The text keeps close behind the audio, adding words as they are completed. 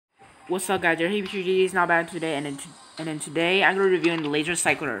What's up, guys? Hey, PG is now back today, and then today I'm gonna be reviewing the laser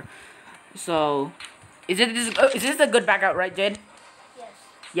cycler. So, is this a good backup, right, Jed? Yes.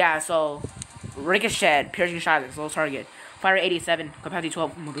 Yeah. So, ricochet, piercing shot, low target, fire 87, capacity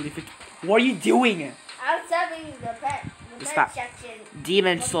 12, mobility 50. What are you doing? I was telling the pet section.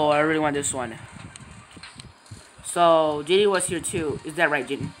 Demon Soul. I really want this one. So, JD was here too. Is that right,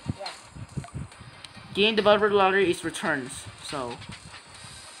 Jaden? Yeah. Game developer lottery is returns. So,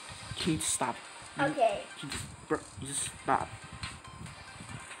 can you just stop? Okay. You just stop.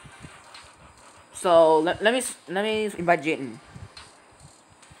 So let me invite Jaden.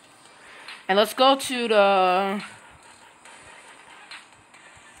 And let's go to the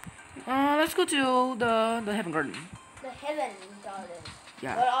heaven garden. The heaven garden.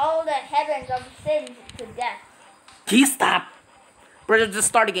 Yeah. But all the heavens are sins to death. Can you stop? We're just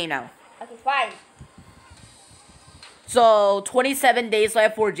start the game now. Okay, fine. So 27 days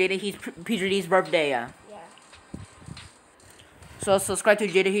left for Jaden PGD's birthday. Yeah. So subscribe to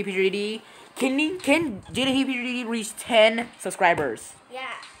Jaden PGD. Can Jaden PGD reach 10 subscribers?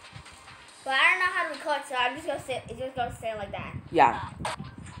 Yeah. But I don't know how to record, so I'm just gonna say it like that. Yeah.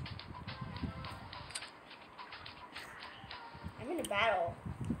 I'm in a battle.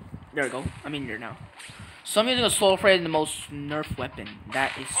 There we go. I'm in there now. So I'm using a soul flare, the most nerf weapon.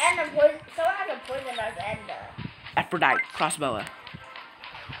 That is. And someone has a poison dart and Aphrodite crossbow.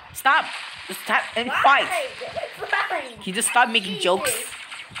 Stop! Just tap and Fine. fight. Fine. He just stopped making jokes.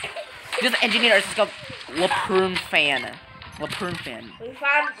 Just engineer is called Lapoon fan. Lapoon fan. We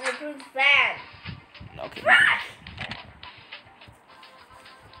found Lapoon's fan. Okay.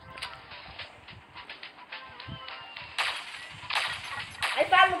 I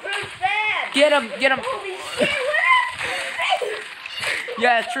found Lapoon's fan. Get him! Get him! Holy shit! What?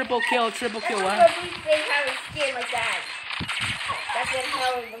 Yeah, triple kill. That's What? why Lapoon's face has a skin like that. That's what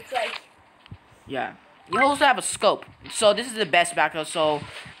how it looks like. Yeah. You also have a scope. So this is the best backup. So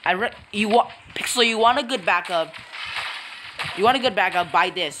Pixel, you want a good backup? You want a good backup?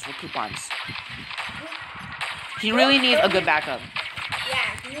 Buy this for coupons. He really needs a good backup.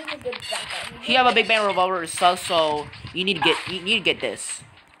 Yeah, he needs a good backup. He have a big bang revolver, so you need to get this.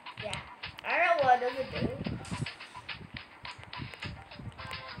 Yeah. I don't know what does it do.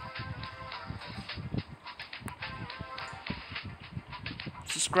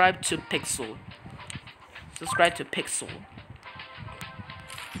 Subscribe to Pixel. Subscribe to Pixel.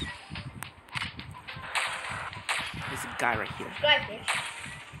 There's a guy right here. Subscribe, bitch.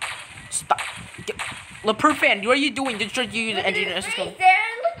 Stop. Lapoon fan, what are you doing? Did you use the engineer? There,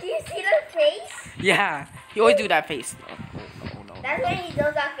 look, do you see the face? Yeah, he always do that face. Oh, no. That's when he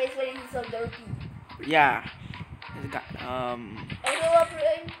does that face when he's so dirty. Yeah. There's a guy. Also,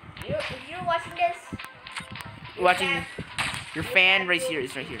 Lapoon, if you're watching this, Watching your fan right here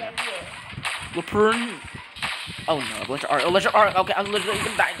is right here. Right here. Lapoon. Oh no, electric arc. Okay, I'm literally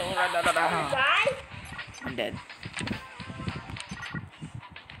gonna die. Die? I'm dead.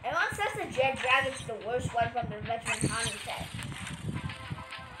 Everyone says the Jet Dragon's the worst one from the Veteran Conning set.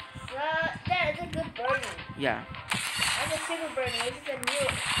 So, yeah, it's a good burning. Yeah. That's a super burning. This is a new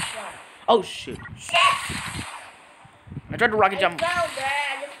one. Oh shoot. Shit! I tried to rocket jump. I fell there.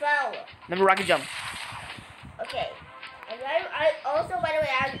 I just fell. Let me rocket jump. Okay. I also, by the way,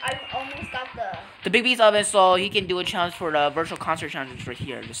 I almost got the big beast oven, so he can do a challenge for the virtual concert challenge right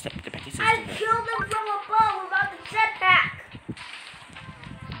here. The jetpack system. I killed him from above without the jetpack.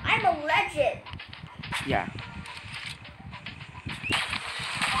 I'm a legend. Yeah.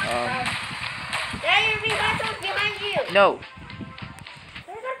 There you're behind you. No.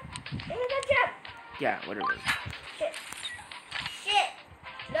 There's a jump. Yeah, whatever. Shit.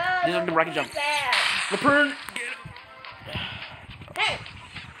 No. This is the rocket jump. Bad. Lapoon. Hey.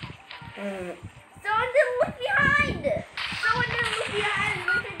 Someone didn't look behind.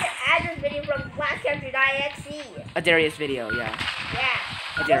 Look at the address video from BlackCountry.exe. Adarius video, yeah. Yeah.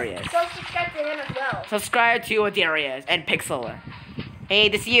 Adarius. So subscribe to him as well. Subscribe to Adarius and Pixel. Hey,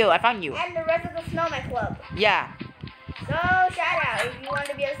 this is you. I found you. And the rest of the Snowman Club. Yeah. So shout out if you want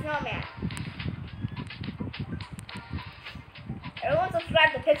to be a snowman. Everyone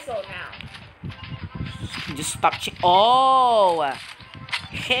subscribe to Pixel now. Just stop. Oh.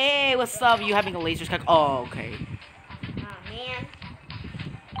 Hey, what's up? You having a laser strike? Oh, okay. Oh man.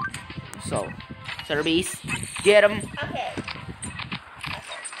 So, Center Beast, get him. Okay.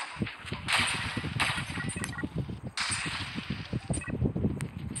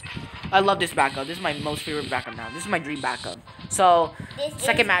 I love this backup. This is my most favorite backup now. This is my dream backup. So,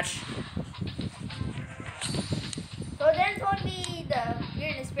 second match. So then told me your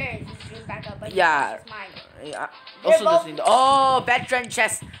experience is dream backup, but yeah. it's mine. Yeah. Also, this thing. Oh, veteran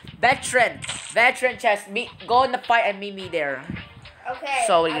chest. Veteran chest. Go in the fight and meet me there. Okay.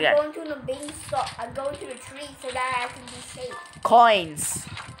 So I'm going to the beanstalk. I'm going to the tree so that I can be safe. Coins,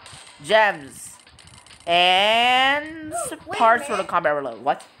 gems, and parts for the combat reload.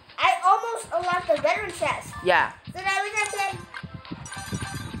 What? I almost unlocked the veteran chest. Yeah. So that means I can.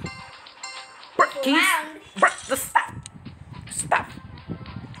 Stop.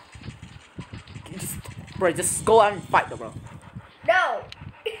 Bro, just go out and fight, bro. No.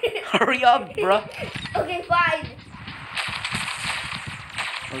 Hurry up, bro. Okay, fine.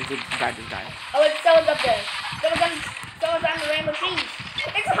 Oh, this guy. Oh, it's someone's up there. Someone's on the rainbow trees.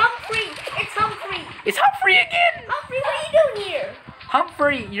 It's Humphrey. It's Humphrey again. Humphrey, what are you doing here?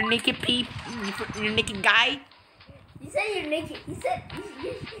 Humphrey, you naked you naked guy. You said you're naked. You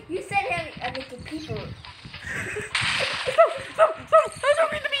said him a naked people. Stop.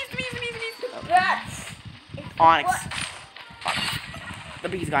 The beast. Rats. Onyx. The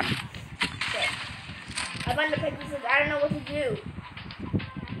bee's got him. Okay. I'm on the pictures. I don't know what to do.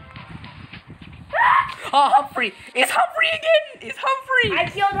 Oh, Humphrey. It's Humphrey again. It's Humphrey. I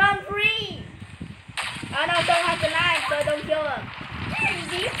killed Humphrey. Oh no, don't have the knife, so don't kill him.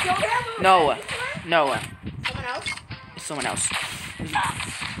 Did you kill him? No. Someone else?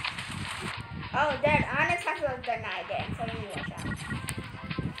 Oh, then Onyx has the knife then, so you need to watch out.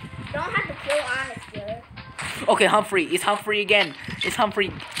 Don't have to kill Onyx, dude. Okay, Humphrey. It's Humphrey again. It's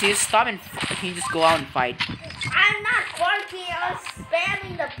Humphrey. Just stop and can you just go out and fight? I'm not barking. I was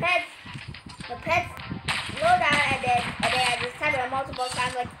spamming the pets loadout, and then I just typed it multiple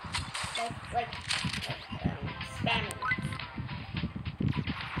times, like spamming.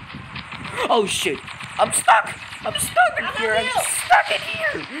 Oh shit! I'm stuck in here. I'm stuck in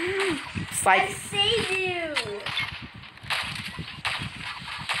here. I saved you.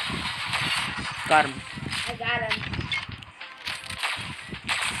 Got him. I got him.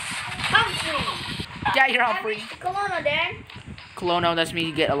 Humphrey. Yeah, you're Humphrey. Colonel, Dan. Colonel, that's me.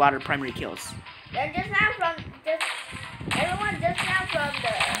 You get a lot of primary kills. Then everyone just now from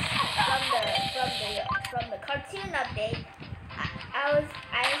the cartoon update. I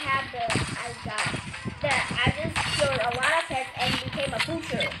just killed a lot of pets and became a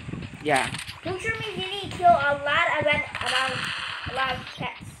poocher. Yeah. Poocher means you need to kill a lot of pets.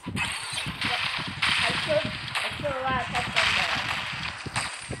 I killed a lot of pets from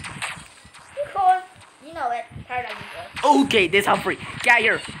there. You know it. Okay, this Humphrey. Get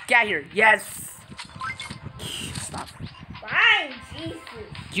here. Yes. Stop. Fine, Jesus.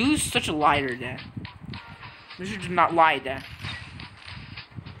 You're such a liar, Dad. You should not lie, Dad.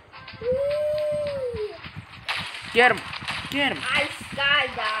 Get him. I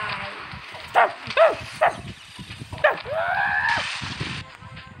skydive. Stop.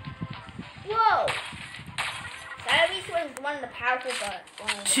 Whoa. That at least was one of the powerful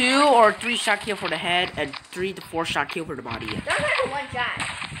ones. 2 or 3 shot kill for the head and 3 to 4 shot kill for the body. That's like a one shot.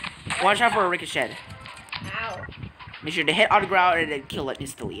 One shot for a ricochet. Ow. Make sure to hit on the ground and then kill it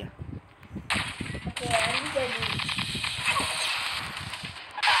instantly. Okay, I'm just gonna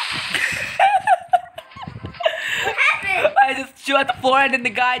What happened? I just shoot at the floor and then the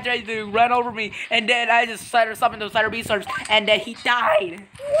guy tried to run over me and then I just summoned those cider beast storms and then he died.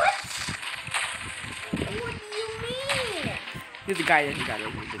 What? What do you mean? He's the guy.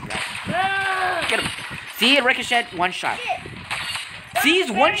 Get him. See, ricochet, one shot. Shit. See,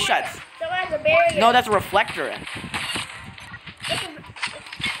 he's one shots. Someone has a barrier. No, that's a reflector.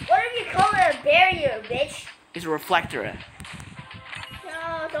 What if you call it a barrier, bitch? It's a reflector.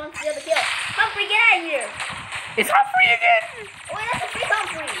 No, don't steal the kill. Humphrey, get out of here. It's Humphrey again. Oh, wait, that's a fake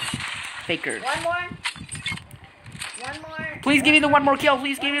Humphrey. Faker. One more. Please give me the one more kill.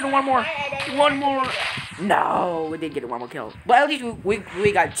 Please give me the one more. One more. No, we didn't get one more kill. But at least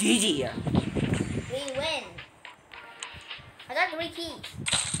we got GG. We win. I got 3 keys.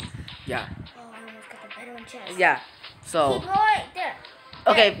 Yeah. Oh, I almost got the veteran chest. Yeah. So. Keep going. There.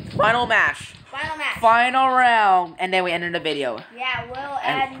 Okay, final match. Final round, and then we end the video. Yeah, we'll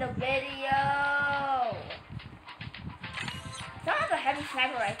end the video. Someone has a heavy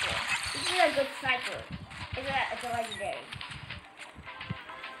sniper rifle. This is a good sniper. It's a legendary.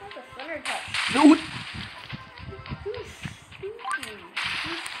 That's a thunder touch. Dude.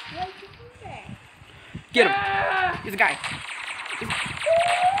 Get him. He's a guy.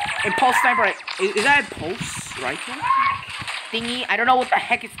 Impulse sniper. Is that a pulse rifle thingy? I don't know what the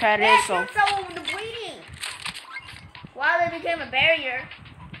heck that is. So. The bleeding. Wow, they became a barrier.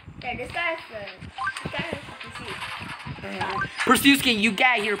 There, this guy's the Pursuit skin, you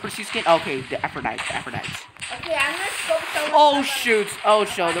get here, pursuit skin. Okay, the Aphrodite. Okay, I'm gonna scope someone. Oh shoot! Oh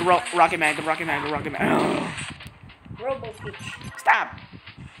show the rocket man. Robo bitch. Stop.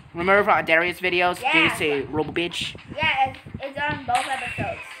 Remember from Darius videos? Yeah. Did you say Robo Bitch? Yeah, it's on both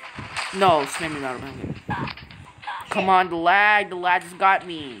episodes. No, spam me not remember. Come on, the lag just got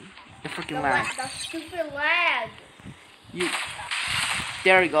me. The freaking lag. The stupid lag. You.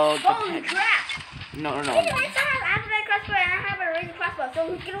 There we go. Holy crap! No. Hey, I still have Amazon crossbow and I have a razor crossbow. So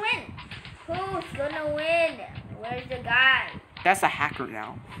who's gonna win? Who's gonna win? Where's the guy? That's a hacker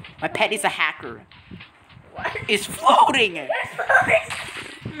now. My pet is a hacker. What? It's floating. It's floating.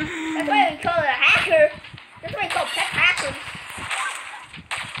 That's why we call it a hacker. That's why we call pet hackers.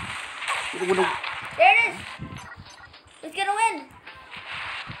 There it is. Who's gonna win?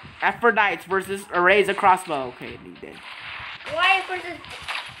 Aphrodite versus a razor crossbow. Okay, he did. Goliath versus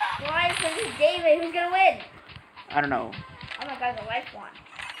David. Who's gonna win? I don't know. Oh my god, Goliath won.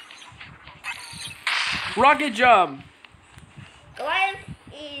 Rocket jump. Goliath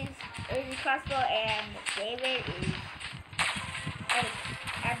is a crossbow and David is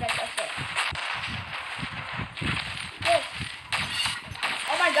and that's it. Yes.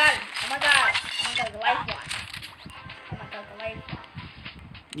 Oh my god, Goliath won. Oh my god, Goliath won.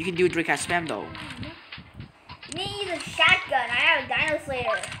 You can do a drink at spam though. Me use a shotgun. I have a Dino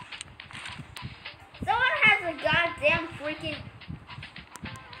Slayer. Someone has a goddamn freaking.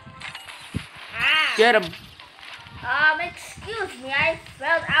 Ah. Get him. Excuse me. I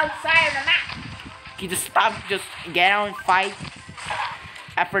fell outside of the map. Can you just stop? Just get out and fight.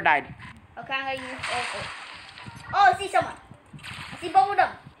 Aphrodite. Okay, I'm gonna use. Oh, I see someone. I see both of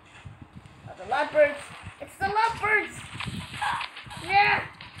them. Oh, the lovebirds. It's the lovebirds. Yeah.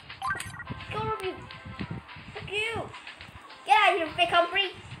 Go with you. Fuck you. Get out of here, fake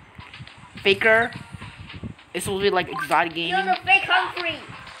Humphrey. Faker. It's supposed to be like exotic gaming. You're the fake Humphrey.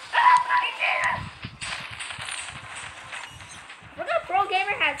 Oh my God. Look at Pro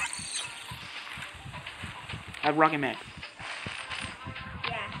Gamer has. I have Rocket Man.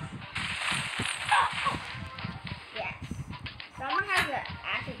 Yeah. Yes. Someone has an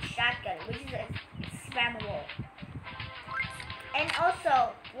acid shotgun, which is spammable. And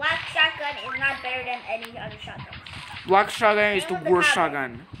also, black shotgun is not better than any other shotgun. Black shotgun is the worst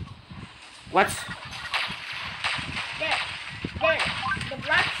shotgun. What's? The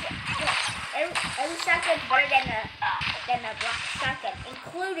black every shotgun is better than the black shotgun,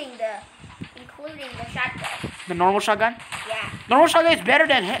 including the shotgun. The normal shotgun? Yeah. Normal shotgun is better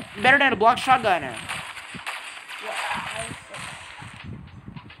than the black shotgun. Yeah,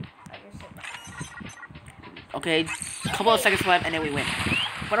 I just said that. Okay, a couple of seconds left and then we win.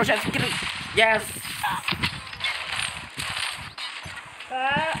 Final chance, get it. Yes.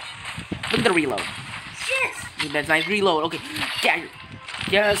 Look at the reload. Shit! That's nice reload. Okay, yeah.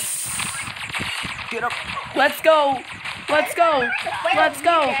 Yes. Get up. Let's go. Let's go. Let's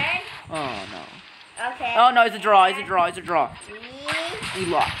go. Oh no. Okay. Oh no, it's a draw. It's a draw. It's a draw. We We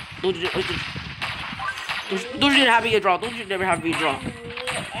lost. Don't you have to be a draw. Don't you never have to be a draw.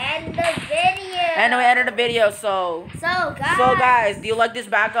 end the video. And we ended the video. So guys. guys, do you like this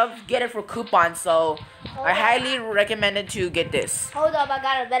backup? Get it for coupon. So I highly recommend it to get this. Hold up, I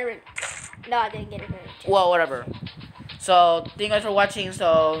got a veteran. No, I didn't get a veteran. Well, whatever. So thank you guys for watching.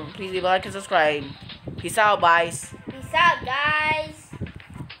 So please leave a like and subscribe. Peace out, guys. Peace out, guys.